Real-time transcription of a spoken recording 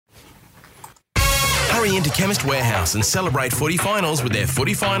Hurry into Chemist Warehouse and celebrate Footy Finals with their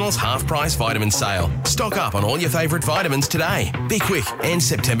Footy Finals half-price vitamin sale. Stock up on all your favourite vitamins today. Be quick, ends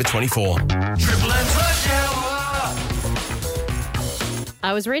September 24. Triple M's Rush Hour.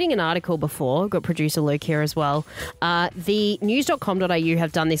 I was reading an article before, got producer Luke here as well. The news.com.au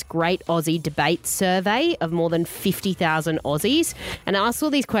have done this great Aussie debate survey of more than 50,000 Aussies and asked all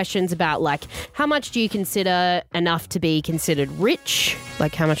these questions about, like, how much do you consider enough to be considered rich?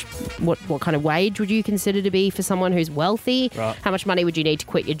 Like, how much, what kind of wage would you consider to be for someone who's wealthy? Right. How much money would you need to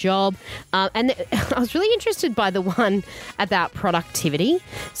quit your job? And I was really interested by the one about productivity.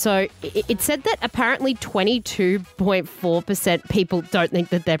 So it said that apparently 22.4% people don't think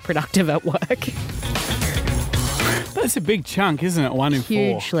that they're productive at work. That's a big chunk, isn't it? 1 in 4.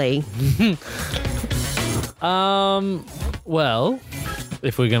 Hugely. Well,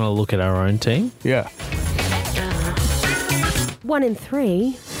 if we're going to look at our own team. Yeah. 1 in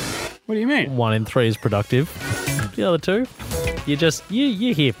 3. What do you mean? 1 in 3 is productive. The other 2,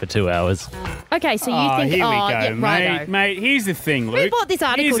 you're here for 2 hours. Okay, so you think... Here we go, yeah, righto. mate. Here's the thing, Luke. Who bought this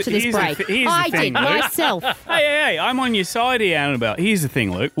article to this break? I did, myself. Hey, I'm on your side here, Annabelle. Here's the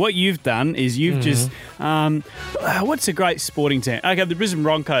thing, Luke. What you've done is you've just... what's a great sporting team? Okay, the Brisbane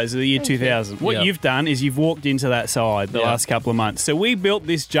Broncos of the year 2000. What you've done is you've walked into that side the last couple of months. So we built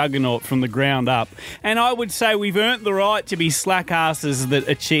this juggernaut from the ground up, and I would say we've earned the right to be slack asses that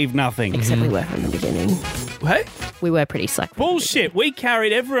achieve nothing. Except we were from the beginning. Hey? We were pretty slack. Bullshit. We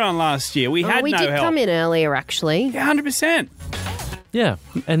carried everyone last year. We had we no did help. come in earlier, actually. Yeah, 100%. Yeah,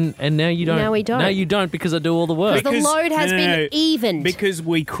 and now you don't. Now we don't. Now you don't because I do all the work. Because the load has been evened. Because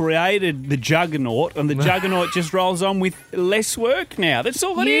we created the juggernaut, and the juggernaut just rolls on with less work now. That's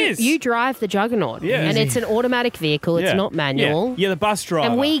all it is. You drive the juggernaut, and it's an automatic vehicle. It's not manual. Yeah, the bus driver.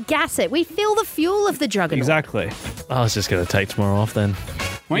 And we gas it. We fill the fuel of the juggernaut. Exactly. I was just going to take tomorrow off then.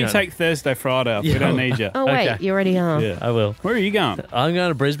 Why don't you take Thursday, Friday off? We don't need you. Oh, wait, Okay. you already are. Yeah, I will. Where are you going? I'm going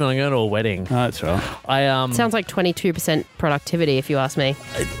to Brisbane. I'm going to a wedding. Oh, that's right. Sounds like 22% productivity, if you ask me.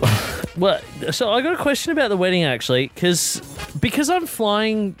 Well, so I got a question about the wedding actually, because I'm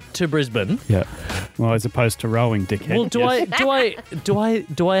flying to Brisbane. Yeah. Well, as opposed to rowing, dickhead. Well,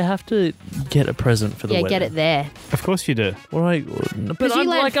 do I have to get a present for the wedding? Yeah, get it there. Of course you do. But you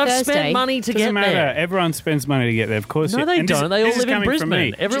land I've Thursday. spent money to Doesn't get matter. there. Everyone spends money to get there. Of course. No, they don't. They all live in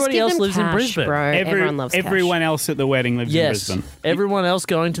Brisbane. Everybody else lives in Brisbane. Bro. Everyone loves cash. Everyone else at the wedding lives in Yes, Brisbane. everyone else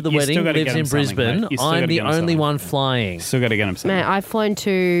going to the wedding still gotta lives get in 'em something, Brisbane. mate. You still I'm gotta the get 'em only something. one flying. Still got to get them something. Man, I've flown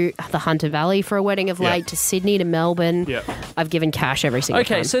to the Hunter Valley for a wedding of late, to Sydney, to Melbourne. Yeah. I've given cash every single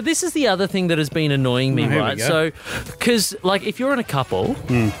time. Okay, so this is the other thing that has been annoying me, here we right? go. So, because, like, if you're in a couple,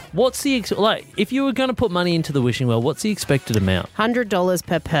 what's the, if you were going to put money into the wishing well, what's the expected amount? $100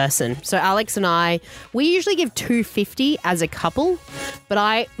 per person. So Alex and I, we usually give $250 as a couple, but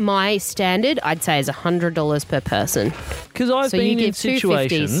my standard, I'd say, is $100 per person. Because I've So you been in give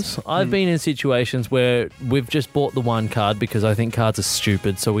situations, where we've just bought the one card because I think cards are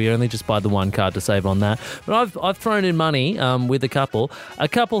stupid, so we only just buy the one card to save on that. But I've thrown in money with a couple. A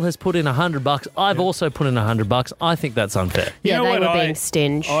couple has put in $100. I've also put in $100. I think that's unfair. Yeah, know they what were I- being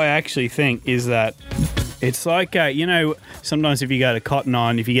stingy. I actually think is that it's like, sometimes if you go to Cotton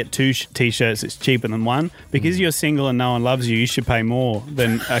On, if you get 2 T-shirts, it's cheaper than one. Because you're single and no one loves you, you should pay more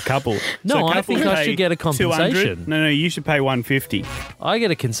than a couple. No, So a I couple think I pay should get a compensation. 200. No, you should pay $150. I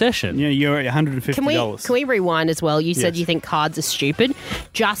get a concession. Yeah, you're at $150. Can we rewind as well? You said Yes. you think cards are stupid.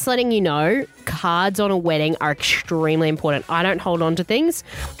 Just letting you know, cards on a wedding are extremely important. I don't hold on to things.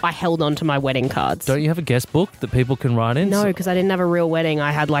 I held on to my wedding cards. Don't you have a guest book that people can write in? No, because I didn't have a real wedding.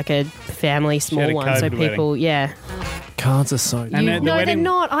 I had like a family small had a one. So COVID people, Cards are so... And No, the they're wedding-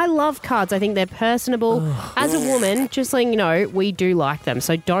 not. I love cards. I think they're personable. As a woman, just letting you know, we do like them.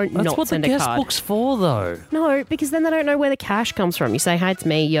 So don't That's not what the send a guest card. book's for, though. No, because then they don't know where the cash comes from. You say, hey, it's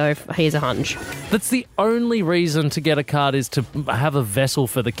me. Yo, here's a hunch. That's the only reason to get a card is to have a vessel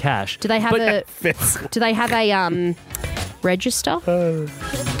for the cash. Do they have Do they have a register?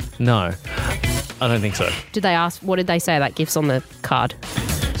 No, I don't think so. Did they ask? What did they say about gifts on the card?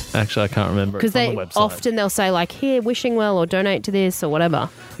 Actually, I can't remember. Because It's on the website. often they'll say like, here, wishing well, or donate to this, or whatever.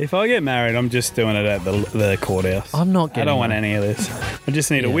 If I get married, I'm just doing it at the courthouse. I'm not I getting don't want married. any of this. I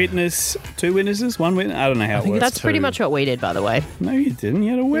just need a witness, 2 witnesses, 1 witness. I don't know how it think works. That's pretty two. much what we did, by the way. No, you didn't.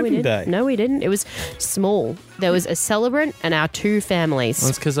 You had a We wedding did. day. No, we didn't. It was small. There was a celebrant and our 2 families. Well,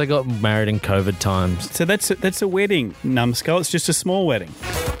 it's because I got married in COVID times. So that's a wedding, numbskull. It's just a small wedding.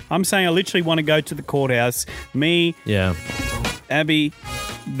 I'm saying I literally want to go to the courthouse. Me, Yeah. Abby,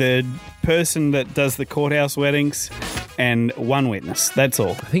 the person that does the courthouse weddings, and 1 witness. That's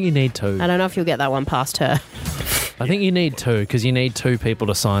all. I think you need 2. I don't know if you'll get that one past her. I think you need two because you need two people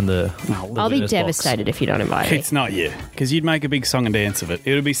to sign the I'll be witness box. devastated if you don't invite me. It's not you, because you'd make a big song and dance of it.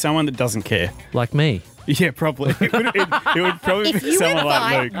 It would be someone that doesn't care. Like me. Yeah, probably. It would probably If be you someone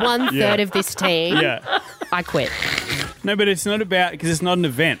like invite Luke. 1/3 of this team, Yeah. I quit. No, but it's not about, because it's not an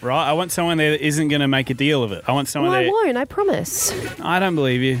event, right? I want someone there that isn't going to make a deal of it. I want someone Well, I there. won't, I promise. I don't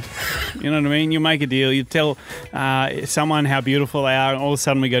believe you. You know what I mean? You'll make a deal. You tell someone how beautiful they are, and all of a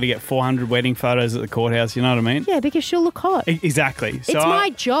sudden we got to get 400 wedding photos at the courthouse. You know what I mean? Yeah, because she'll look hot. Exactly. So It's my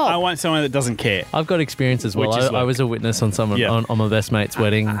job. I want someone that doesn't care. I've got experience as well. Which is I was a witness on someone Yeah. on my best mate's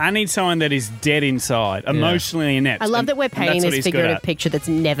wedding. I need someone that is dead inside, emotionally inept. I love and that we're that's painting what this he's good figurative at. picture that's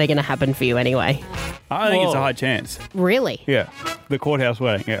never going to happen for you anyway. I think it's a Whoa. high chance. Really? Yeah. The courthouse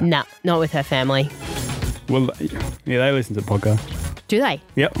wedding. Yeah. Nah, not with her family. Well, yeah, they listen to the podcast. Do they?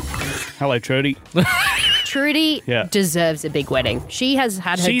 Yep. Hello, Trudy. Trudy Yeah. deserves a big wedding. She has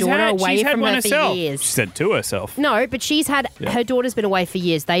had her She's daughter away she's had from one her herself. for years. She said to herself. No, but she's had her daughter's been away for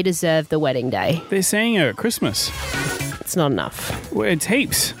years. They deserve the wedding day. They're seeing her at Christmas. It's not enough. Well, it's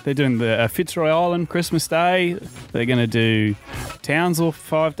heaps. They're doing the Fitzroy Island Christmas Day. They're going to do Townsville for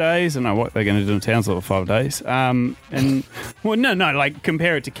 5 days. I don't know what they're going to do in Townsville for 5 days. Like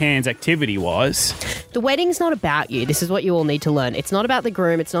compare it to Cairns activity-wise. The wedding's not about you. This is what you all need to learn. It's not about the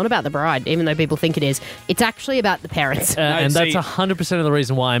groom. It's not about the bride, even though people think it is. It's actually about the parents. And see- that's 100% of the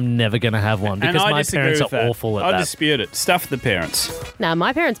reason why I'm never going to have one because and I my disagree parents are with that. awful at I that. dispute it. Stuff the parents. Now,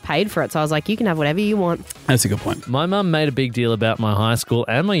 my parents paid for it, so I was like, you can have whatever you want. That's a good point. My mum made a big deal about my high school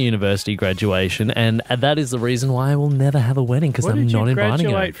and my university graduation, and that is the reason why I will never have a wedding because When I'm did not you inviting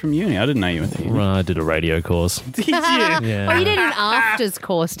her. graduate from uni? I didn't know you went to uni. Well, I did a radio course. Did you? Yeah. Oh, you did an afters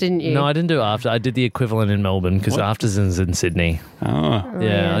course, didn't you? No, I didn't do after. I did the equivalent in Melbourne because afters is in Sydney. Oh. Yeah,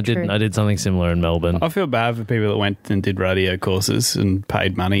 yeah, I did. true. I did something similar in Melbourne. I feel bad for people that went and did radio courses and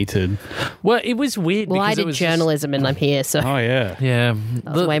paid money to. Well, it was weird. Well, I because it did was just- journalism and I'm here, so Oh, yeah. Yeah,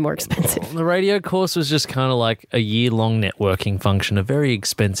 that was way more expensive. The radio course was just kind of like a year-long networking function, a very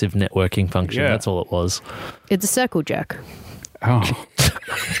expensive networking function. Yeah. That's all it was. It's a circle jerk. Oh,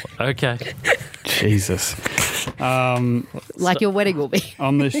 Okay. Jesus. Like your wedding will be.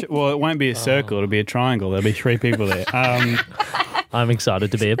 On the well, it won't be a circle. It'll be a triangle. There'll be 3 people there. I'm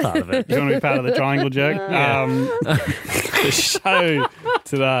excited to be a part of it. You want to be part of the triangle joke? The show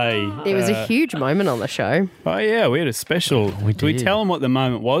today. It was a huge moment on the show. Oh, yeah, we had a special. Do we did. tell them what the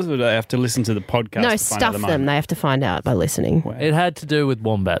moment was, or do they have to listen to the podcast? No, to find out stuff the them. moment? They have to find out by listening. It had to do with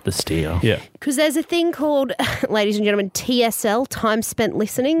Wombat the steer. Yeah. Because there's a thing called, ladies and gentlemen, TSL, time spent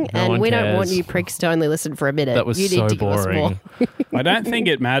listening, No and one we don't want cares. you pricks to only listen for a minute. That was you so need to give us more. boring. I don't think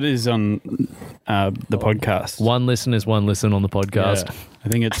it matters on the podcast. One listen is one listen on the podcast. Yeah. I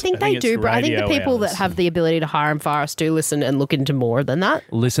think it's. I think they it's do, but I think the radio people hours. that have the ability to hire and fire us do listen and look into more than that.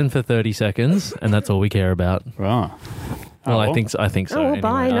 Listen for 30 seconds, and that's all we care about. Right. Well, I well. think so. I think so. Oh, well, anyway.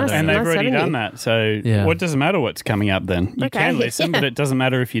 bye. I don't Nice. know. And they've Nice already having done you. that. So Yeah. what doesn't matter what's coming up then? You Okay, can listen, but yeah. it doesn't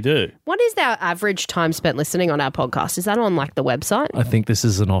matter if you do. What is our average time spent listening on our podcast? Is that on like the website? I think this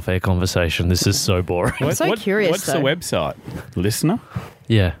is an off-air conversation. This is so boring. I'm so curious, What's though. the website? Listener?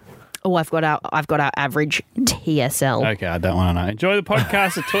 Yeah. Oh, I've got our average TSL. Okay, I don't want to know. Enjoy the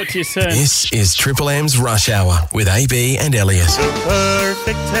podcast. I'll talk to you soon. This is Triple M's Rush Hour with AB and Elliot.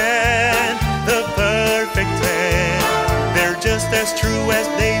 Perfect 10, the perfect 10. They're just as true as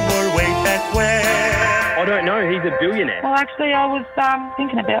they were way back when. I don't know. He's a billionaire. Well, actually, I was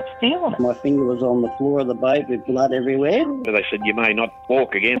thinking about stealing it. My finger was on the floor of the boat with blood everywhere. So they said you may not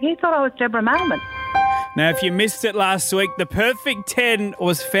walk again. He thought I was Deborah Mailman. Now, if you missed it last week, the perfect 10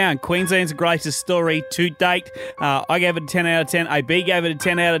 was found. Queensland's greatest story to date. I gave it a 10 out of 10. AB gave it a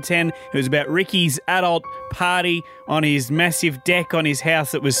 10 out of 10. It was about Ricky's adult party on his massive deck on his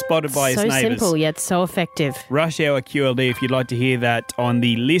house that was spotted by So his neighbours. simple yet so effective. Rush Hour QLD if you'd like to hear that on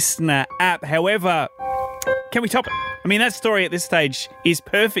the Listener app. However, can we top it? I mean, that story at this stage is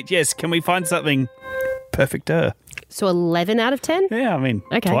perfect. Yes, can we find something perfecter? So 11 out of 10? Yeah, I mean,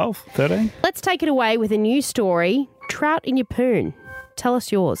 Okay. 12, 13. Let's take it away with a new story, Trout in Your Poon. Tell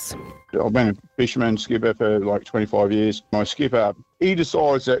us yours. I've been a fisherman skipper for like 25 years. My skipper, he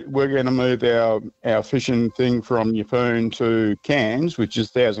decides that we're going to move our fishing thing from Yeppoon to Cairns, which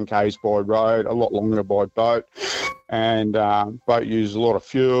is 1,000 k's by road, a lot longer by boat. And boat uses a lot of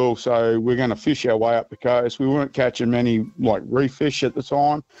fuel, so we're going to fish our way up the coast. We weren't catching many like reef fish at the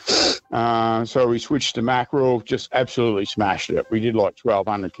time. So we switched to mackerel, just absolutely smashed it. We did like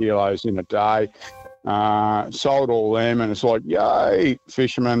 1,200 kilos in a day. Sold all them, and it's like, yay,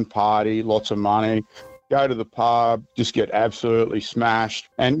 fisherman party, lots of money. Go to the pub, just get absolutely smashed.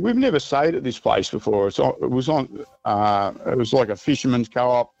 And we've never stayed at this place before. It was like a fisherman's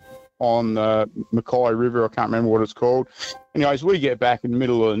co-op on the Mackay River. I can't remember what it's called. Anyways, we get back in the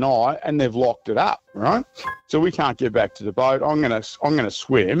middle of the night and they've locked it up, right? So we can't get back to the boat. I'm gonna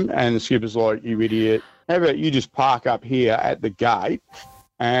swim, and the skipper's like, "You idiot! How about you just park up here at the gate,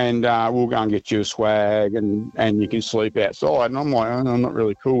 and we'll go and get you a swag, and you can sleep outside." And I'm like, "Oh, I'm not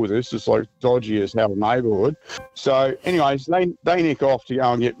really cool with this. It's like dodgy as hell neighbourhood." So, anyways, they nick off to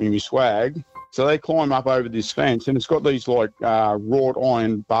go and get me my swag. So they climb up over this fence, and it's got these like wrought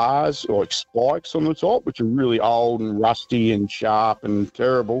iron bars, like spikes on the top, which are really old and rusty and sharp and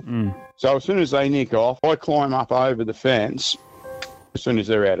terrible. So as soon as they nick off, I climb up over the fence as soon as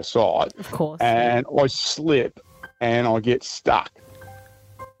they're out of sight. Of course. And I slip and I get stuck,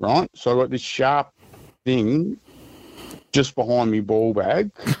 right? So I've got this sharp thing just behind me ball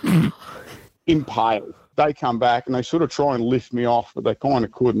bag, impaled. They come back and they sort of try and lift me off, but they kind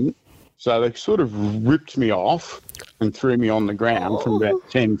of couldn't. So they sort of ripped me off and threw me on the ground from about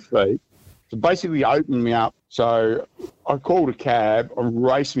 10 feet. So basically opened me up. So I called a cab. I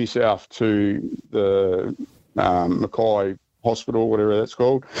raced myself to the Mackay Hospital, whatever that's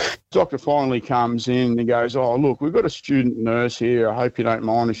called. Doctor finally comes in and he goes, "Oh, look, we've got a student nurse here. I hope you don't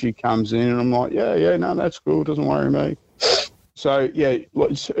mind if she comes in." And I'm like, yeah, no, that's cool. Doesn't worry me. So, yeah,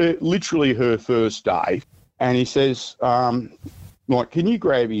 it's literally her first day. And he says, like, "Can you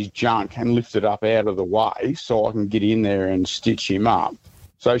grab his junk and lift it up out of the way so I can get in there and stitch him up?"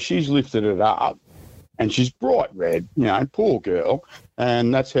 So she's lifted it up, and she's bright red, poor girl.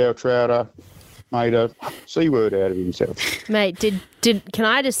 And that's how Trouter made a C word out of himself. Mate, can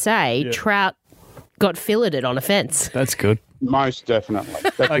I just say, Trout got filleted on a fence. That's good. Most definitely.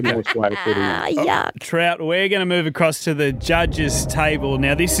 That's the nice way to put it. Yuck. Trout, we're going to move across to the judges' table.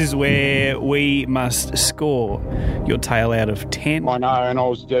 Now, this is where we must score your tail out of 10. I know, and I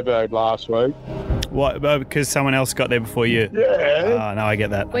was devoed last week. What? Because someone else got there before you? Yeah. Oh, no, I get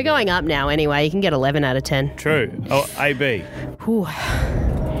that. We're going up now anyway. You can get 11 out of 10. True. Oh, AB. Whew.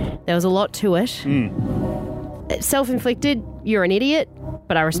 There was a lot to it. Self-inflicted, you're an idiot,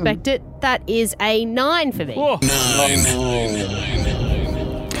 but I respect it. That is a 9 for me. Oh. 9.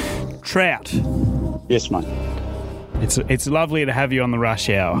 Trout. Yes, mate. It's lovely to have you on the rush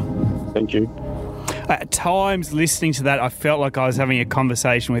hour. Thank you. At times, listening to that, I felt like I was having a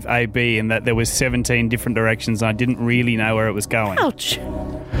conversation with AB and that there was 17 different directions and I didn't really know where it was going. Ouch.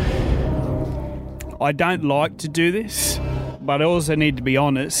 I don't like to do this, but I also need to be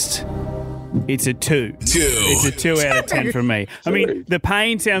honest. It's a 2. It's a 2 out of 10 from me. I mean, the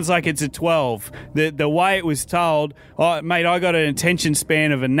pain sounds like it's a 12. The way it was told, "Oh, mate, I got an attention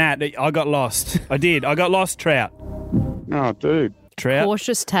span of a gnat. I got lost. I did. I got lost, Trout." Oh, dude. Trout.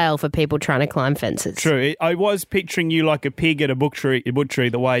 Cautious tale for people trying to climb fences. True. I was picturing you like a pig at a butchery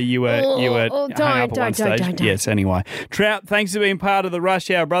the way you were hung up at one stage. Don't. Yes, anyway. Trout, thanks for being part of the rush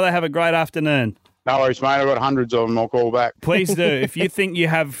hour, brother. Have a great afternoon. No worries, mate. I've got hundreds of them. I'll call back. Please do. If you think you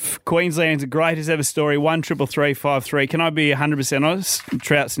have Queensland's greatest ever story, 1-333-53. Can I be 100% honest?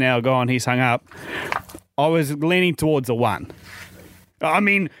 Trout's now gone. He's hung up. I was leaning towards a 1. I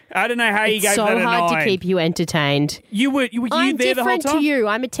mean, I don't know how you gave that a 9. It's so hard to keep you entertained. You were I'm there the whole different time? to you.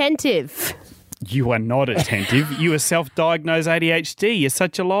 I'm attentive. You are not attentive. You are self-diagnosed ADHD. You're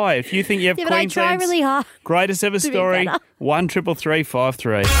such a lie. If you think you have Yeah, but I try Queensland's really hard greatest ever to be story, better.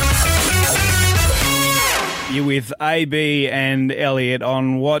 1-333-53. You're with AB and Elliot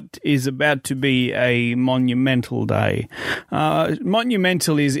on what is about to be a monumental day.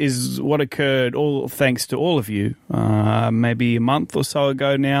 Monumental is what occurred, all thanks to all of you, maybe a month or so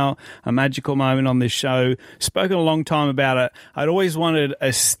ago now, a magical moment on this show. Spoken a long time about it. I'd always wanted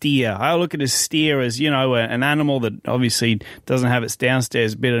a steer. I look at a steer as, an animal that obviously doesn't have its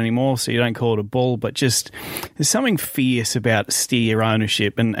downstairs bit anymore, so you don't call it a bull, but just there's something fierce about steer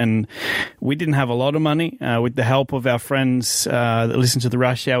ownership. And we didn't have a lot of money. With the help of our friends that listen to the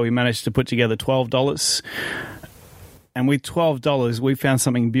Rush Hour, we managed to put together $12. And with $12, we found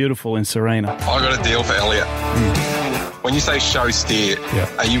something beautiful in Serena. I got a deal for Elliot. When you say show steer,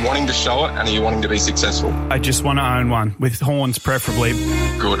 are you wanting to show it and are you wanting to be successful? I just want to own one, with horns preferably.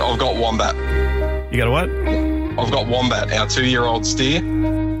 Good. I've got Wombat. You got a what? I've got Wombat, our 2-year-old steer.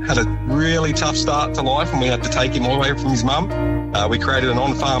 Had a really tough start to life and we had to take him all the way from his mum. We created an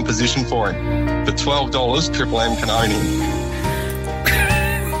on-farm position for him. For $12, Triple M can own him.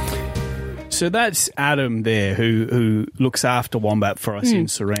 So that's Adam there who looks after Wombat for us in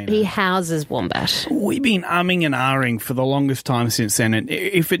Serena. He houses Wombat. We've been umming and ahhing for the longest time since then. And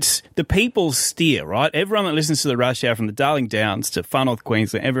if it's the people's steer, right? Everyone that listens to the Rush Hour from the Darling Downs to Far North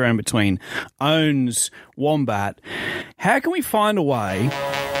Queensland, everywhere in between, owns Wombat. How can we find a way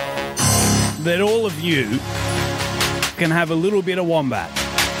that all of you can have a little bit of Wombat?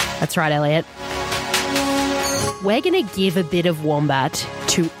 That's right, Elliot. We're going to give a bit of wombat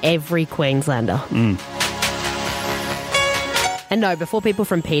to every Queenslander. And no, before people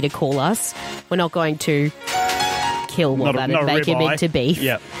from Peter call us, we're not going to kill wombat and make him into beef.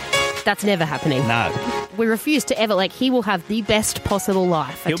 Yep. That's never happening. No. We refuse to ever, he will have the best possible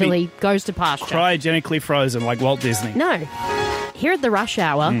life until he goes to pasture. Cryogenically frozen like Walt Disney. No. Here at the Rush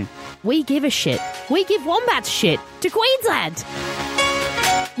Hour, we give a shit. We give wombats shit to Queensland.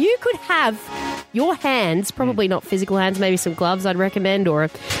 You could have your hands, probably not physical hands, maybe some gloves I'd recommend, or a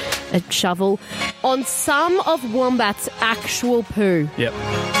shovel, on some of wombat's actual poo. Yep.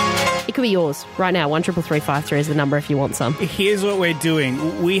 It could be yours right now. 133353 is the number if you want some. Here's what we're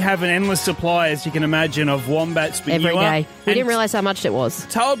doing. We have an endless supply, as you can imagine, of wombats manure. Every day. We didn't realise how much it was.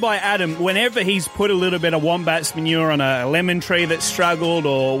 Told by Adam, whenever he's put a little bit of wombats manure on a lemon tree that struggled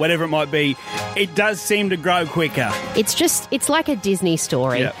or whatever it might be, it does seem to grow quicker. It's like a Disney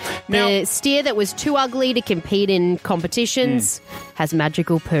story. Yeah. The steer that was too ugly to compete in competitions has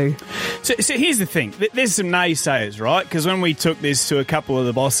magical poo. So here's the thing. There's some naysayers, right? Because when we took this to a couple of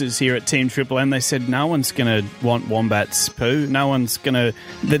the bosses here at Team Triple M, they said no one's going to want wombats poo. No one's going to...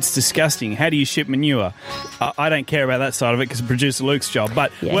 That's disgusting. How do you ship manure? I don't care about that side of it because producer Luke's job.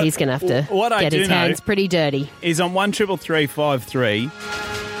 But yeah, he's going to have to get his hands pretty dirty. Is on 133353...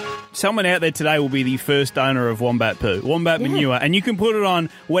 Someone out there today will be the first owner of wombat poo, wombat manure, and you can put it on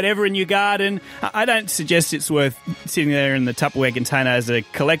whatever in your garden. I don't suggest it's worth sitting there in the Tupperware container as a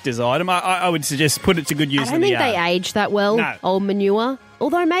collector's item. I would suggest put it to good use in the yard. I don't think they age that well, old manure.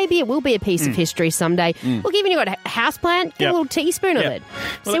 Although maybe it will be a piece of history someday. Look, even you've got a houseplant, get a little teaspoon of it.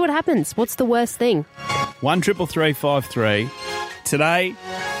 See what happens. What's the worst thing? 133353. Today,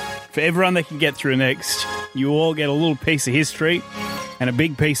 for everyone that can get through next, you all get a little piece of history and a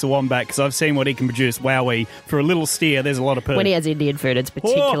big piece of wombat, because I've seen what he can produce. Wowee. For a little steer, there's a lot of poo. When he has Indian food, it's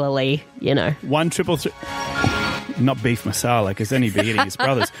particularly, 1333... Not beef masala, because then he'd be eating his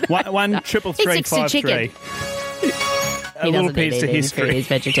brothers. 133353. A little piece of history. He's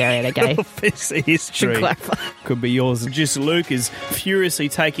vegetarian, okay? A little piece of history could be yours. Just Luke is furiously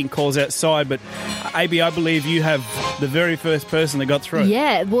taking calls outside, but AB, I believe you have the very first person that got through.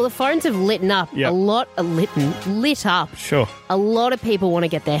 Yeah, well, the phones have lit up. Yep. Lit up. Sure. A lot of people want to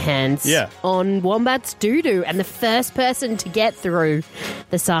get their hands on wombat's doo-doo, and the first person to get through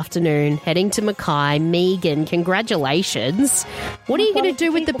this afternoon, heading to Mackay, Megan, congratulations. What are you going to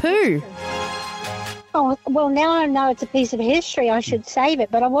do with the poo? Oh, well, now I know it's a piece of history. I should save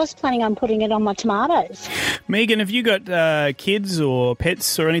it, but I was planning on putting it on my tomatoes. Megan, have you got kids or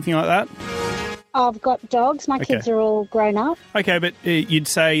pets or anything like that? I've got dogs. My kids are all grown up. Okay, but you'd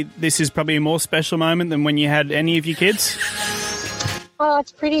say this is probably a more special moment than when you had any of your kids? Oh,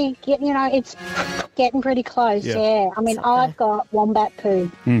 it's pretty, it's getting pretty close, yeah. I mean, I've got wombat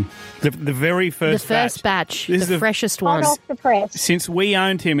poo. The very first batch. The first batch, the freshest one. Off the press. Since we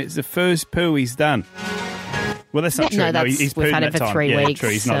owned him, it's the first poo he's done. Well, that's not true. No, he's we've had it for 3 weeks. True.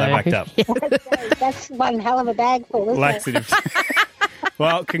 He's not that backed up. That's one hell of a bag full, isn't it?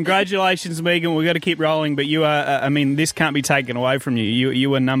 Well, congratulations, Megan. We've got to keep rolling, but you are, this can't be taken away from you.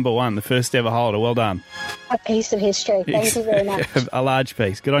 You were number one, the first ever holder. Well done. A piece of history. Thank you very much. A large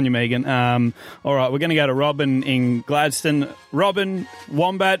piece. Good on you, Megan. All right, we're going to go to Robin in Gladstone. Robin,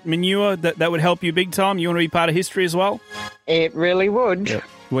 wombat manure, that would help you big time. You want to be part of history as well? It really would. Yeah.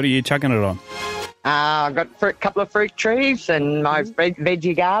 What are you chucking it on? I've got a couple of fruit trees and my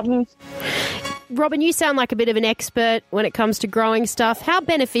veggie garden. Robin, you sound like a bit of an expert when it comes to growing stuff. How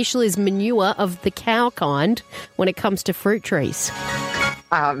beneficial is manure of the cow kind when it comes to fruit trees?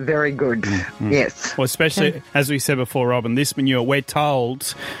 Very good, yes. Well, especially, as we said before, Robin, this manure, we're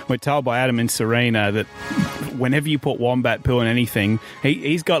told by Adam and Serena that whenever you put wombat poo in anything,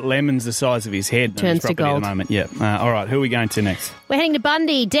 he's got lemons the size of his head. Turns to gold. At the moment. Yeah. All right, who are we going to next? We're heading to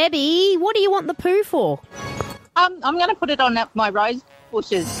Bundy. Debbie, what do you want the poo for? I'm going to put it on my rose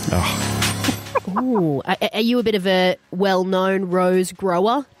bushes. Ooh, are you a bit of a well-known rose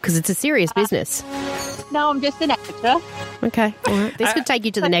grower? Because it's a serious business. No, I'm just an amateur. Okay, all right. This could take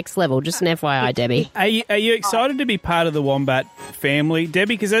you to the next level, just an FYI, Debbie. Are you excited to be part of the wombat family,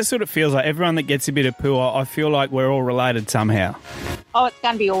 Debbie? Because that's what it feels like. Everyone that gets a bit of poo, I feel like we're all related somehow. Oh, it's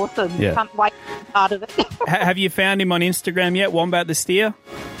going to be awesome. Yeah. Can't wait to be part of it. Have you found him on Instagram yet, Wombat the Steer?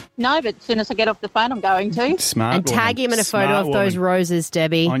 No, but as soon as I get off the phone, I'm going to. Smart And tag him in a photo of those roses,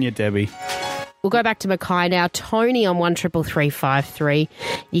 Debbie. On you, Debbie. We'll go back to Mackay now. Tony on 133353.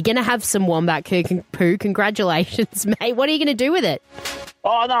 You're going to have some wombat poo. Congratulations, mate. What are you going to do with it?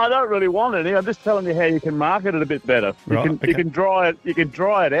 Oh, no, I don't really want any. I'm just telling you how you can market it a bit better. You can dry it. You can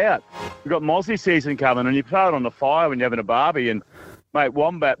dry it out. We've got Mozzie season coming, and you throw it on the fire when you're having a barbie, and Mate,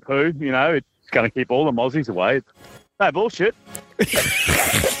 wombat poo, it's going to keep all the mozzies away. It's no bullshit. Good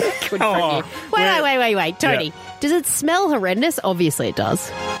from you. Wait, Tony. Does it smell horrendous? Obviously it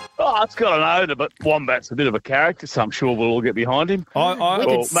does. Oh, it's got an odour, but Wombat's a bit of a character, so I'm sure we'll all get behind him.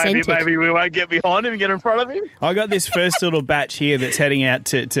 Maybe we won't get behind him and get in front of him. I got this first little batch here that's heading out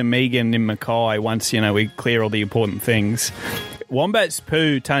to Megan in Mackay once, we clear all the important things. Wombat's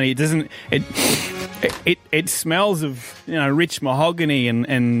poo, Tony, it smells of rich mahogany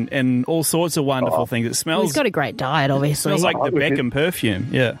and all sorts of wonderful things. It smells. He's got a great diet, obviously. It smells like the Beckham perfume.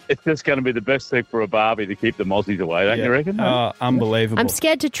 Yeah, it's just going to be the best thing for a barbie to keep the mozzies away, don't you reckon? Oh, unbelievable! I'm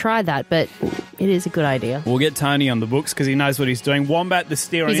scared to try that, but it is a good idea. We'll get Tony on the books because he knows what he's doing. Wombat the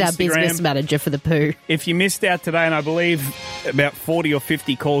Steer on Instagram. He's our business manager for the poo. If you missed out today, and I believe about 40 or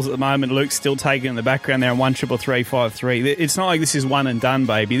 50 calls at the moment, Luke's still taking in the background there on 133353. It's not like this is one and done,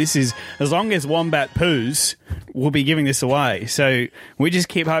 baby. This is as long as Wombat poos, we'll be giving this away. So we just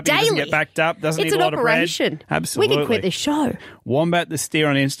keep hoping it doesn't get backed up. Doesn't it's need a lot an operation. of bread. Absolutely. We can quit this show. Wombat the Steer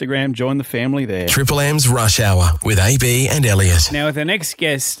on Instagram. Join the family there. Triple M's Rush Hour with AB and Elliot. Now, with our next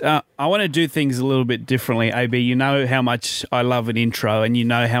guest, I want to do things a little bit differently. AB, you know how much I love an intro, and you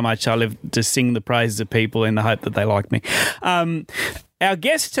know how much I love to sing the praises of people in the hope that they like me. Our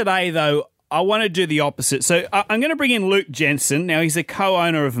guest today, though, I want to do the opposite. So I'm going to bring in Luke Jensen. Now, he's a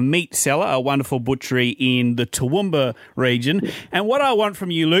co-owner of Meat Cellar, a wonderful butchery in the Toowoomba region. And what I want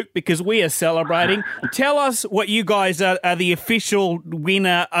from you, Luke, because we are celebrating, tell us what you guys are the official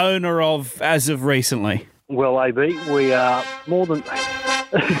winner, owner of as of recently. Well, AB, we are more than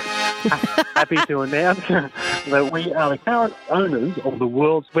happy to announce that we are the current owners of the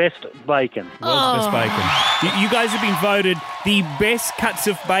world's best bacon. World's best bacon. You guys have been voted the best cuts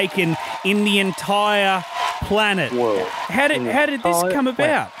of bacon in the entire planet. World. How did this come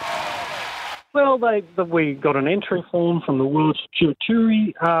about? Well, we got an entry form from the World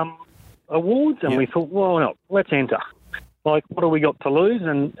Charcuterie Awards, and we thought, well, no, let's enter. Like, what do we got to lose?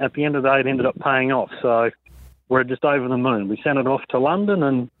 And at the end of the day, it ended up paying off. So we're just over the moon. We sent it off to London,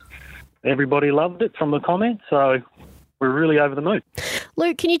 and everybody loved it from the comments. So we're really over the moon.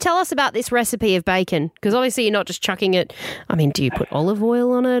 Luke, can you tell us about this recipe of bacon? Because obviously you're not just chucking it. I mean, do you put olive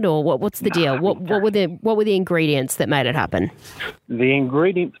oil on it, or what's the deal? What were the ingredients that made it happen? The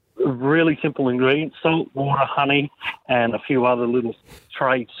ingredients, really simple ingredients: salt, water, honey, and a few other little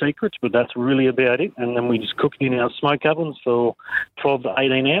trade secrets, but that's really about it. And then we just cook it in our smoke ovens for 12 to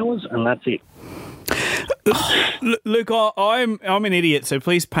 18 hours, and that's it. Luke, I'm an idiot, so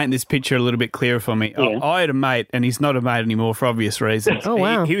please paint this picture a little bit clearer for me. Yeah. I had a mate, and he's not a mate anymore for obvious reasons. Oh,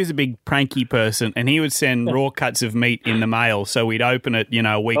 wow. He was a big pranky person, and he would send raw cuts of meat in the mail, so we'd open it,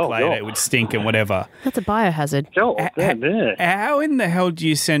 a week later, it would stink and whatever. That's a biohazard. How in the hell do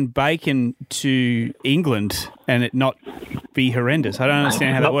you send bacon to England and it not be horrendous? I don't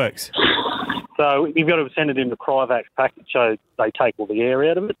understand how that works. So you've got to send it in the Cryovac package so they take all the air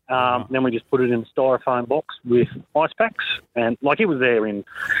out of it. Then we just put it in a styrofoam box with ice packs, and it was there in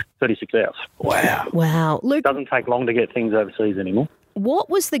 36 hours. Wow. Luke, it doesn't take long to get things overseas anymore.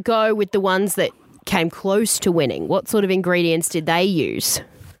 What was the go with the ones that came close to winning? What sort of ingredients did they use?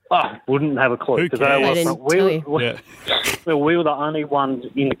 Wouldn't have a clue. They didn't tell you. We were the only ones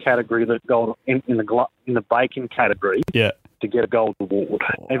in the category that got in the bacon category. Yeah. To get a gold award.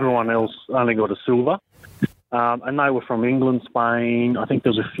 Everyone else only got a silver. And they were from England, Spain. I think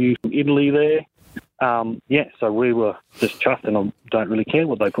there was a few from Italy there. So we were just chuffed, and I don't really care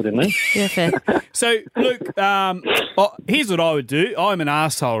what they put in there. Yeah, fair. So, Luke, here's what I would do. I'm an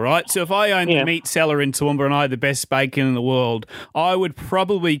arsehole, right? So if I owned the Meat Cellar in Toowoomba and I had the best bacon in the world, I would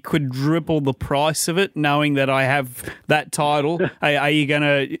probably quadruple the price of it, knowing that I have that title. Are you going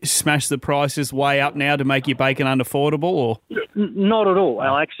to smash the prices way up now to make your bacon unaffordable? Or not at all.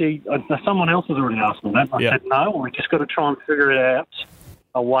 Actually, someone else has already asked me that. I said, no, we just got to try and figure it out.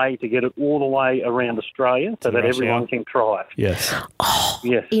 A way to get it all the way around Australia so that everyone can try it. Yes.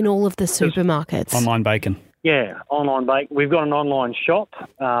 Yes. In all of the supermarkets. Online bacon. Yeah, online bacon. We've got an online shop.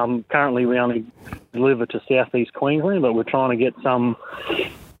 Currently, we only deliver to southeast Queensland, but we're trying to get some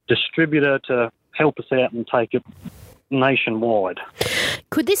distributor to help us out and take it nationwide.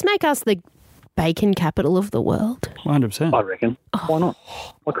 Could this make us the bacon capital of the world? 100%. I reckon. Why not?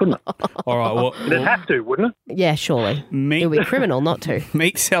 Why couldn't it? All right. Well, it'd have to, wouldn't it? Yeah, surely. It would be criminal not to.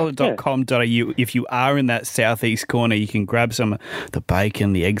 Meatcellar.com.au. If you are in that southeast corner, you can grab some of the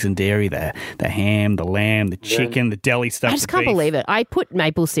bacon, the eggs and dairy, the ham, the lamb, the chicken, the deli stuff. I just can't believe it. I put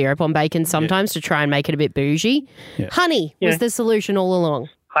maple syrup on bacon sometimes to try and make it a bit bougie. Yeah. Honey was the solution all along.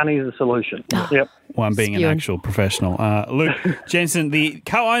 honey's the solution. Yep. One being an actual professional. Luke Jensen, the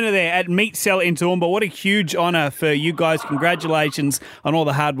co-owner there at Meat Cell in Toowoomba. What a huge honour for you guys. Congratulations on all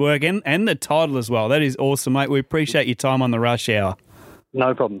the hard work and the title as well. That is awesome, mate. We appreciate your time on the Rush Hour.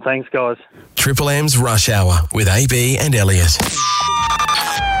 No problem. Thanks, guys. Triple M's Rush Hour with AB and Elliot.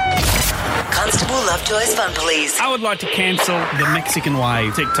 Constable Lovejoy's Fun Police. I would like to cancel the Mexican way.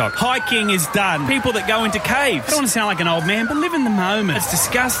 TikTok. Hiking is done. People that go into caves. I don't want to sound like an old man, but live in the moment. It's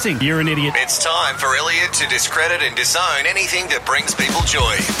disgusting. You're an idiot. It's time for Elliot to discredit and disown anything that brings people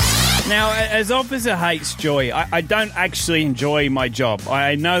joy. Now, as Officer Hates Joy, I don't actually enjoy my job.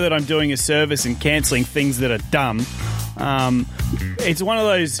 I know that I'm doing a service and cancelling things that are dumb. It's one of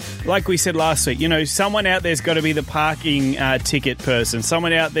those, like we said last week, someone out there's got to be the parking ticket person.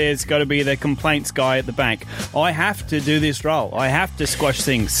 Someone out there's got to be the complaints guy at the bank. I have to do this role. I have to squash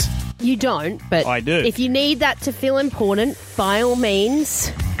things. You don't, but I do. If you need that to feel important, by all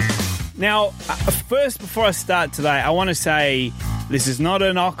means. Now, first, before I start today, I want to say this is not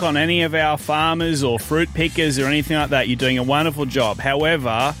a knock on any of our farmers or fruit pickers or anything like that. You're doing a wonderful job.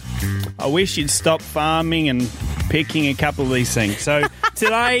 However, I wish you'd stop farming and picking a couple of these things. So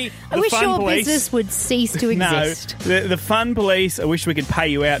today, I the wish Fun your Police... business would cease to exist. No, the Fun Police, I wish we could pay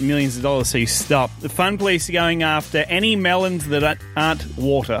you out millions of dollars so you stop. The Fun Police are going after any melons that aren't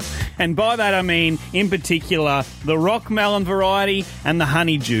water. And by that I mean, in particular, the rock melon variety and the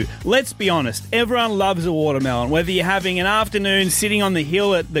honeydew. Let's be honest, everyone loves a watermelon. Whether you're having an afternoon sitting on the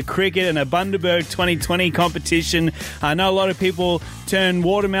hill at the cricket and a Bundaberg 2020 competition, I know a lot of people turn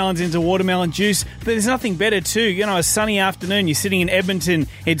watermelons into watermelon juice, but there's nothing better too. A sunny afternoon, you're sitting in Edmonton,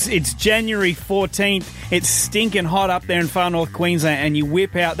 it's January 14th, it's stinking hot up there in far north Queensland, and you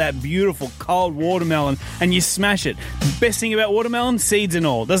whip out that beautiful cold watermelon and you smash it. Best thing about watermelon, seeds and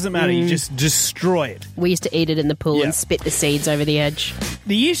all. Doesn't matter, you just destroy it. We used to eat it in the pool and spit the seeds over the edge.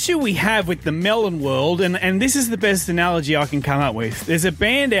 The issue we have with the melon world, and this is the best analogy I can come up with, there's a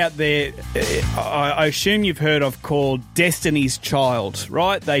band out there I assume you've heard of called Destiny's Child,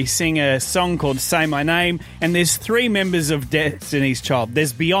 right? They sing a song called Say My Name, and there's three members of Destiny's Child.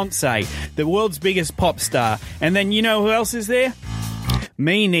 There's Beyonce, the world's biggest pop star, and then you know who else is there?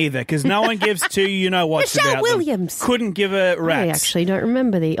 Me neither, because no one gives two you-know-whats Michelle about Williams. them. Couldn't give a rat's. I actually don't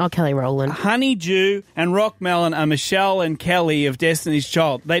remember Kelly Rowland. Honeydew and Rockmelon are Michelle and Kelly of Destiny's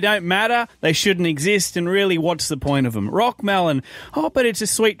Child. They don't matter, they shouldn't exist, and really, what's the point of them? Rockmelon, but it's a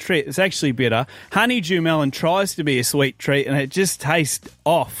sweet treat. It's actually bitter. Honeydew melon tries to be a sweet treat, and it just tastes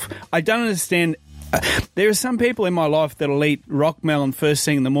off. I don't understand. There are some people in my life that'll eat rock melon first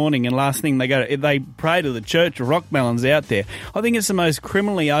thing in the morning, and last thing they pray to the church of rock melons out there. I think it's the most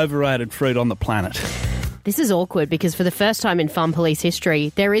criminally overrated fruit on the planet. This is awkward because for the first time in Fun Police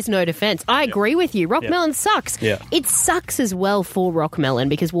history, there is no defence. I agree with you. Rockmelon sucks. Yeah. It sucks as well for rockmelon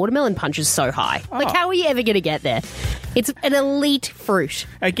because watermelon punches so high. Like, how are you ever going to get there? It's an elite fruit.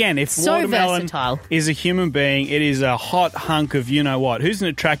 Again, if so watermelon versatile. is a human being, it is a hot hunk of you-know-what. Who's an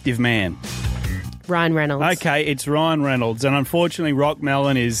attractive man? Ryan Reynolds. Okay, it's Ryan Reynolds. And unfortunately,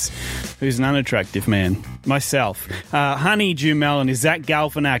 Rockmelon is who's an unattractive man. Myself. Honeydew melon is Zach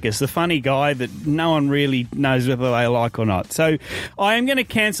Galifianakis, the funny guy that no one really knows whether they like or not. So I am going to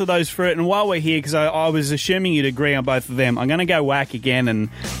cancel those fruit. And while we're here, because I was assuming you'd agree on both of them, I'm going to go whack again, and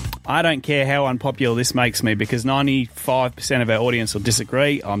I don't care how unpopular this makes me because 95% of our audience will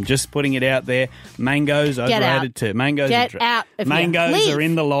disagree. I'm just putting it out there. Mangoes overrated too. Mangoes Get out of Mangoes here. are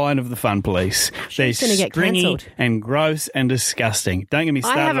in the line of the Fun Police. They're stringy and gross and disgusting. Don't get me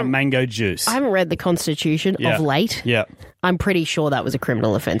started on mango juice. I haven't read the Constitution of late. Yeah. I'm pretty sure that was a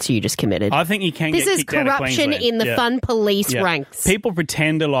criminal offence you just committed. I think you can This get is kicked out of corruption Queensland. in the Fun Police ranks. People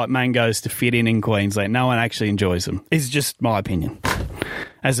pretend to like mangoes to fit in Queensland. No one actually enjoys them. It's just my opinion.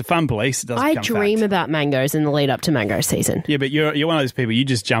 As a Fun Police, it doesn't I come dream fact. about mangoes in the lead up to mango season. Yeah, but you're one of those people, you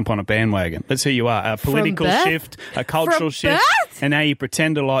just jump on a bandwagon. That's who you are. A political birth? shift, a cultural From shift, birth? and now you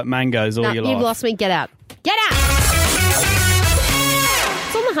pretend to like mangoes all your life. You've lost me. Get out. Get out!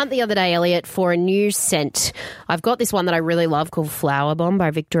 I was on the hunt the other day, Elliot, for a new scent. I've got this one that I really love called Flower Bomb by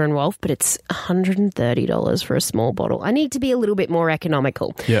Victor & Rolf, but it's $130 for a small bottle. I need to be a little bit more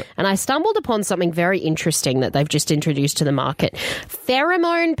economical. Yep. And I stumbled upon something very interesting that they've just introduced to the market.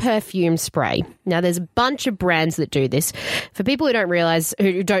 Pheromone perfume spray. Now, there's a bunch of brands that do this. For people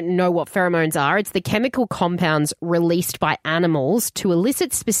who don't know what pheromones are, it's the chemical compounds released by animals to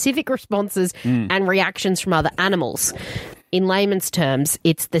elicit specific responses and reactions from other animals. In layman's terms,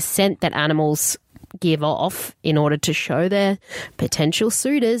 it's the scent that animals give off in order to show their potential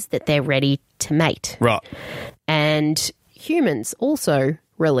suitors that they're ready to mate. Right. And humans also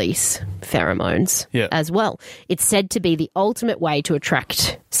release pheromones as well. It's said to be the ultimate way to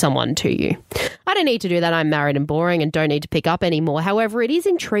attract someone to you. I don't need to do that. I'm married and boring and don't need to pick up anymore. However, it is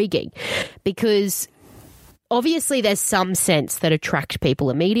intriguing because obviously there's some scents that attract people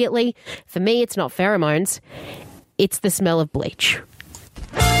immediately. For me, it's not pheromones. It's the smell of bleach.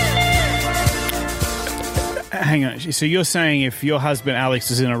 Hang on. So you're saying if your husband Alex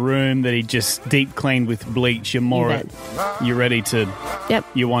was in a room that he just deep cleaned with bleach, you're ready to... Yep.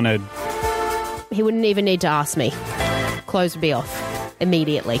 You want to... He wouldn't even need to ask me. Clothes would be off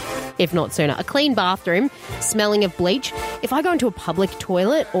immediately, if not sooner. A clean bathroom, smelling of bleach. If I go into a public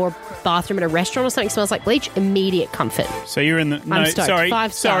toilet or bathroom at a restaurant or something smells like bleach, immediate comfort. So you're in the... No, I'm stoked. sorry.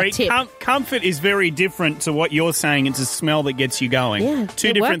 5-star tip. Comfort is very different to what you're saying. It's a smell that gets you going. Yeah,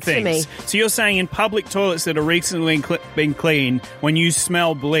 Two different works for things. me. So you're saying in public toilets that are recently been cleaned, when you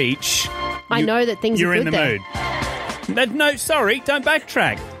smell bleach... I know that things are you're good in the there. mood. No, sorry, don't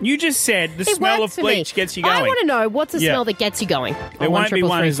backtrack. You just said the It smell works of for bleach me. gets you going. I want to know what's a Yeah. smell that gets you going. There won't be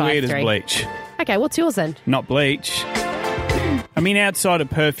one as weird as 1-3-3-5-3. bleach. Okay, what's yours then? Not bleach. I mean, outside of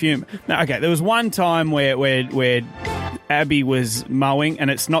perfume. No, okay, there was one time where Abby was mowing, and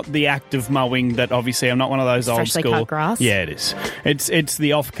it's not the act of mowing that obviously I'm not one of those old Freshly school. cut grass? Yeah, it is. It's the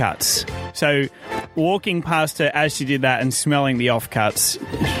offcuts. So walking past her as she did that and smelling the offcuts,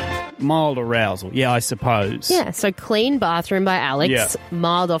 mild arousal. Yeah, I suppose. Yeah, so clean bathroom by Alex, Yeah.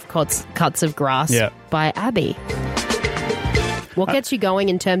 mild off cuts of grass Yeah. by Abby. What gets you going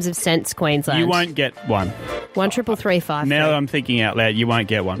in terms of scents, Queensland? You won't get one. 1-3-3-5. Now that I'm thinking out loud, you won't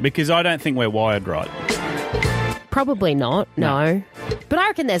get one because I don't think we're wired right. Probably not, no. But I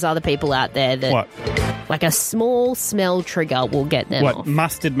reckon there's other people out there that... What? Like a small smell trigger will get them What? off.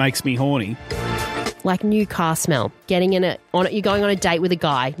 Mustard makes me horny. Like new car smell. Getting in it, you're going on a date with a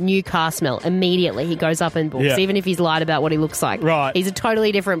guy, new car smell. Immediately he goes up and books, Yeah. even if he's lied about what he looks like. Right. He's a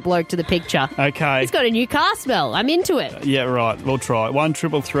totally different bloke to the picture. Okay. He's got a new car smell. I'm into it. Yeah, right. We'll try it.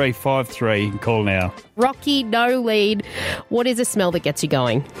 1-3-3-5-3. Call now. Rocky, no lead. What is a smell that gets you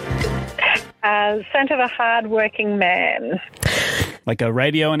going? Scent of a hard-working man. Like a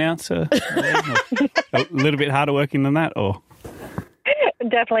radio announcer? A little bit harder working than that, or?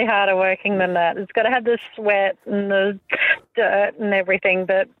 Definitely harder working than that. It's got to have the sweat and the dirt and everything,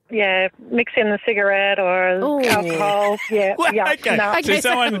 but yeah, mix in the cigarette or alcohol. Yeah, Well, yeah. okay. No. So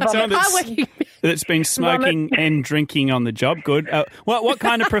someone that's been smoking and drinking on the job. Good. What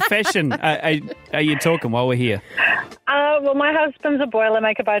kind of profession are you talking while we're here? Well, my husband's a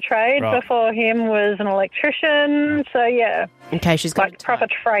boilermaker by trade. Right. Before him was an electrician. So yeah. Okay, she's got like proper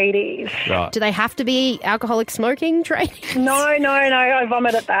tradies. Right. Do they have to be alcoholic smoking tradies? No. I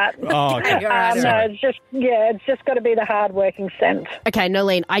vomit at that. Oh, okay. No, it's just got to be the hard-working scent. Okay,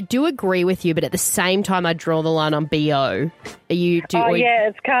 Nolene, I do agree with you, but at the same time, I draw the line on BO. It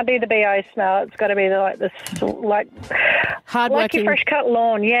can't be the BO smell. It's got to be hard like working, your fresh cut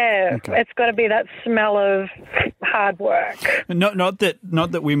lawn. Yeah, Okay. It's got to be that smell of hard work. Not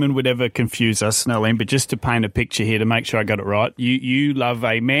that women would ever confuse us, Nolene, but just to paint a picture here to make sure I got it right. You love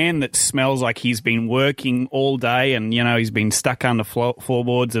a man that smells like he's been working all day and, he's been stuck under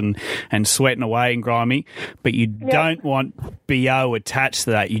floorboards and sweating away and grimy, but you don't want BO attached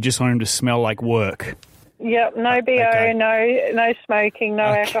to that. You just want him to smell like work. Yep, no BO, Okay. no smoking, no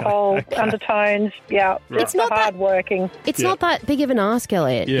alcohol undertones. Yeah, Right. it's not hard working. It's not that big of an ask,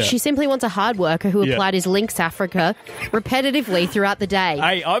 Elliot. Yeah. She simply wants a hard worker who Yeah. applied his Lynx Africa repetitively throughout the day.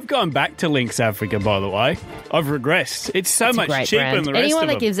 Hey, I've gone back to Lynx Africa, by the way. I've regressed. It's so It's a much great cheaper brand. than the rest Anyone of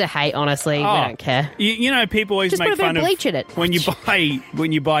that them. gives a hate, honestly, we Oh, don't care. People always Just make put a bit fun of of bleach in it.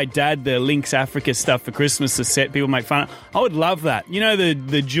 when you buy Dad the Lynx Africa stuff for Christmas. The set people make fun of. I would love that.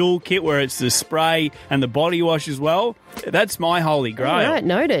 The jewel kit where it's the spray and the body wash as well. That's my holy grail. All right,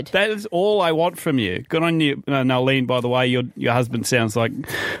 noted. That is all I want from you. Good on you, Nolene. By the way, your husband sounds like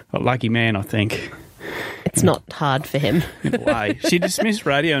a lucky man. I think It's not hard for him. in a way. She dismissed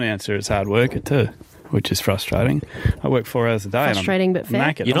radio announcer as hard worker too, which is frustrating. I work 4 hours a day. Frustrating and but fair.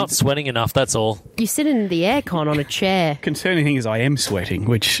 knackered. You're not sweating enough, that's all. You sit in the aircon on a chair. Concerning thing is I am sweating,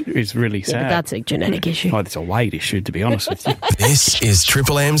 which is really sad. Yeah, but that's a genetic issue. Oh, it's a weight issue, to be honest with you. This is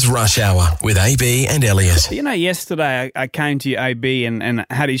Triple M's Rush Hour with AB and Elliot. Yesterday I came to AB and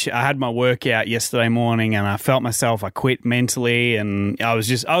I had my workout yesterday morning and I felt myself, I quit mentally and I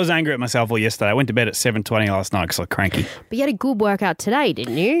was angry at myself all yesterday. I went to bed at 7:20 last night because I was cranky. But you had a good workout today,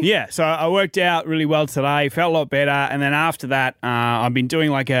 didn't you? Yeah, so I worked out really well today, felt a lot better, and then after that I've been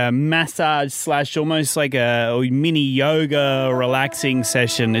doing like a massage / almost like a mini yoga relaxing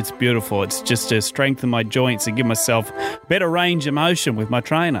session. It's beautiful. It's just to strengthen my joints and give myself better range of motion with my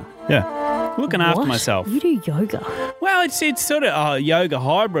trainer. Yeah. Looking after What? myself. You do yoga. Well, it's sort of a yoga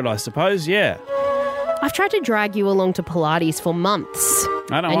hybrid, I suppose, yeah. I've tried to drag you along to Pilates for months.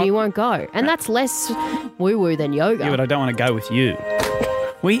 I don't and want- you won't go. And that's less woo-woo than yoga. Yeah, but I don't want to go with you.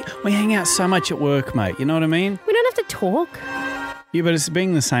 We hang out so much at work, mate. You know what I mean? We don't have to talk. Yeah, but it's being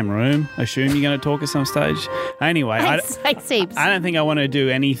in the same room. I assume you're going to talk at some stage. Anyway, Thanks, Heaps. I don't think I want to do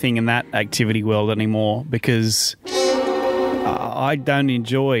anything in that activity world anymore because I don't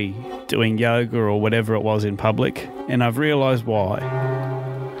enjoy doing yoga or whatever it was in public, and I've realised why.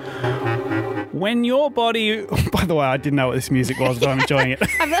 When your body... By the way, I didn't know what this music was, but I'm enjoying it. I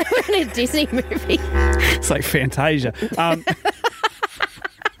feel like we're in a Disney movie. It's like Fantasia.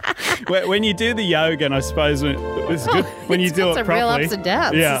 When you do the yoga, and I suppose this is good. When you do it It's properly, real ups and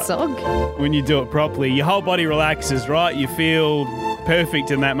downs. yeah. It's a song. When you do it properly, your whole body relaxes, right? You feel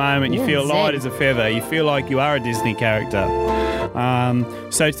perfect in that moment. You Yeah, feel light zen. as a feather. You feel like you are a Disney character.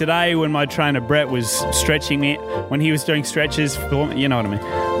 So today, when my trainer Brett was stretching me, when he was doing stretches, you know what I mean.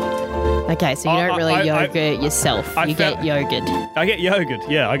 Okay, so you don't really yoga yourself. You get yogered. I get yogered,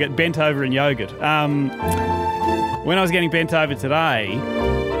 yeah. I get bent over and yogered. When I was getting bent over today,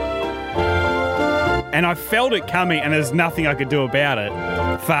 and I felt it coming, and there's nothing I could do about it,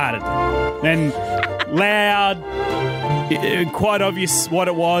 farted. And loud, quite obvious what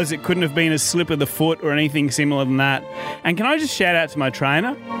it was. It couldn't have been a slip of the foot or anything similar than that. And can I just shout out to my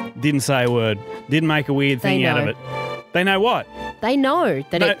trainer? Didn't say a word. Didn't make a weird thing out of it. They know what? They know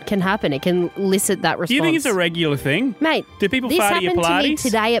that it can happen. It can elicit that response. Do you think it's a regular thing? Mate, do people this fart at your happened to me Pilates?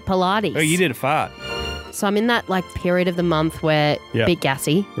 today at Pilates. Oh, you did a fart. So I'm in that period of the month where Yeah. a bit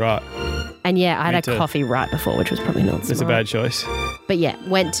gassy. Right. And yeah, I Me had too. a coffee right before, which was probably not That's a smart. bad choice. But yeah,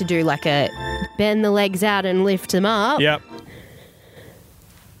 went to do a bend the legs out and lift them up. Yep.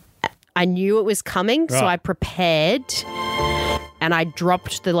 I knew it was coming, so Right. I prepared and I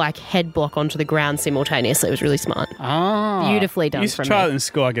dropped the head block onto the ground simultaneously. It was really smart. Ah. Beautifully done You used to from try me. it in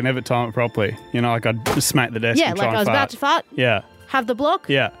school. I could never time it properly. You know, I'd just smack the desk Yeah, and try I and was fart. about to fart, Yeah. have the block.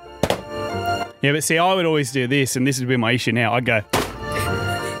 Yeah. Yeah, but see, I would always do this, and this would be my issue now. I'd go...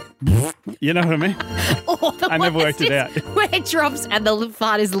 You know what I mean? Or the I never worst worked it is out. Where it drops and the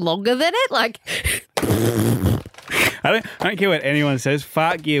fart is longer than it. I don't care what anyone says.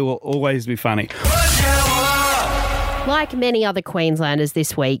 Fart gear will always be funny. Like many other Queenslanders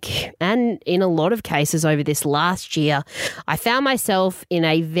this week, and in a lot of cases over this last year, I found myself in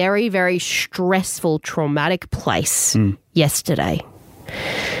a very, very stressful, traumatic place yesterday.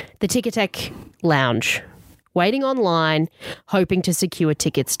 The Ticketek Lounge. Waiting online, hoping to secure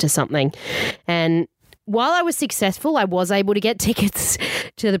tickets to something. And while I was successful, I was able to get tickets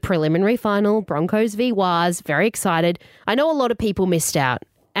to the preliminary final, Broncos v Wars. Very excited. I know a lot of people missed out.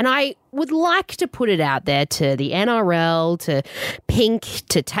 And I would like to put it out there to the NRL, to Pink,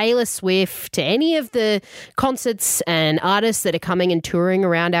 to Taylor Swift, to any of the concerts and artists that are coming and touring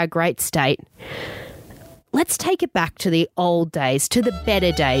around our great state. Let's take it back to the old days, to the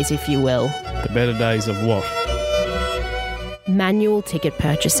better days, if you will. The better days of what? Manual ticket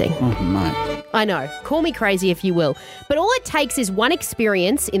purchasing. Oh, mate. I know, call me crazy if you will, but all it takes is one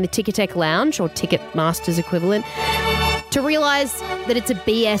experience in the Ticketek Lounge or Ticketmaster's equivalent to realise that it's a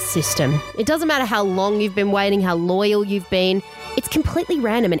BS system. It doesn't matter how long you've been waiting, how loyal you've been, it's completely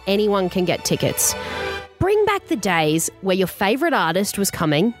random and anyone can get tickets. Bring back the days where your favourite artist was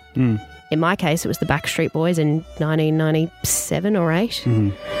coming. In my case, it was the Backstreet Boys in 1997 or 8.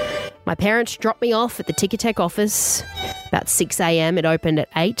 My parents dropped me off at the Ticketek office about 6 a.m. It opened at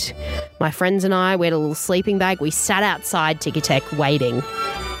 8. My friends and I, we had a little sleeping bag. We sat outside Ticketek waiting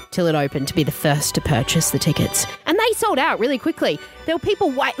till it opened to be the first to purchase the tickets. And they sold out really quickly. There were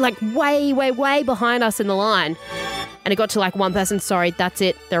people way behind us in the line. And it got to one person, sorry, that's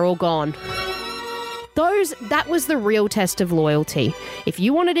it, they're all gone. That was the real test of loyalty. If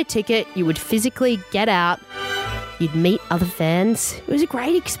you wanted a ticket, you would physically get out. You'd meet other fans. It was a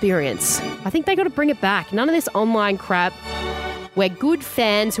great experience. I think they got to bring it back. None of this online crap where good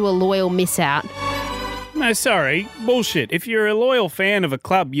fans who are loyal miss out. No, sorry. Bullshit. If you're a loyal fan of a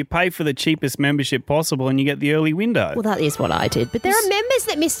club, you pay for the cheapest membership possible and you get the early window. Well, that is what I did. But there are members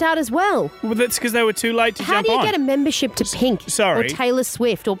that missed out as well. Well, that's because they were too late to How jump do you on. get a membership to Pink Sorry. or Taylor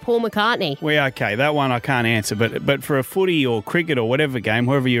Swift or Paul McCartney? Well, okay, that one I can't answer. But for a footy or cricket or whatever game,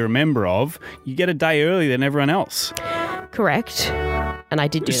 whoever you're a member of, you get a day early than everyone else. Correct. And I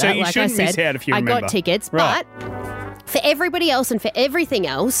did do So that, you like I shouldn't said. miss out if you I remember. got tickets, Right. but for everybody else and for everything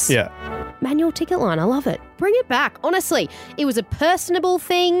else, Yeah. manual ticket line, I love it. Bring it back. Honestly, it was a personable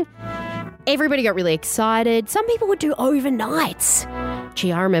thing. Everybody got really excited. Some people would do overnights.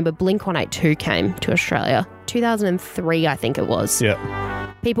 Gee, I remember Blink-182 came to Australia. 2003, I think it was. Yeah.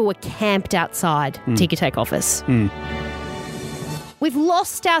 People were camped outside Ticketek office. We've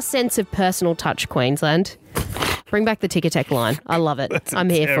lost our sense of personal touch, Queensland. Bring back the Ticketek line. I love it. I'm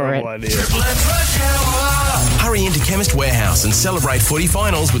here for it. Hurry into Chemist Warehouse and celebrate footy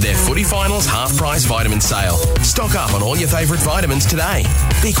finals with their footy finals half-price vitamin sale. Stock up on all your favourite vitamins today.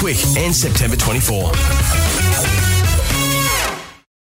 Be quick, and September 24.